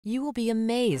You will be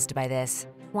amazed by this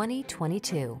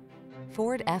 2022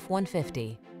 Ford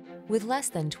F-150. With less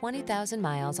than 20,000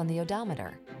 miles on the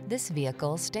odometer, this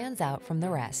vehicle stands out from the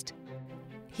rest.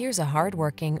 Here's a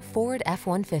hard-working Ford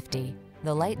F-150,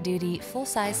 the light-duty,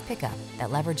 full-size pickup that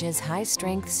leverages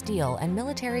high-strength steel and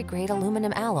military-grade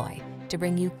aluminum alloy to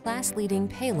bring you class-leading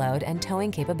payload and towing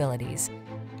capabilities.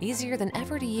 Easier than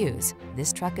ever to use,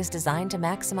 this truck is designed to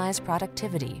maximize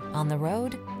productivity on the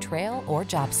road, trail, or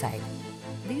job site.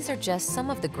 These are just some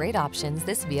of the great options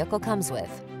this vehicle comes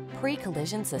with: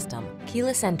 pre-collision system,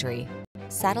 keyless entry,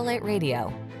 satellite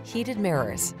radio, heated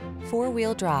mirrors,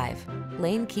 four-wheel drive,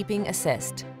 lane keeping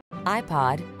assist,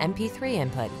 iPod, MP3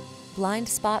 input, blind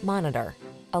spot monitor,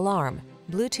 alarm,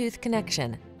 Bluetooth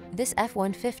connection. This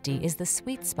F-150 is the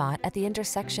sweet spot at the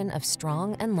intersection of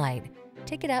strong and light.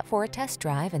 Take it out for a test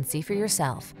drive and see for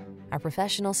yourself. Our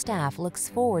professional staff looks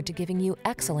forward to giving you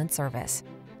excellent service.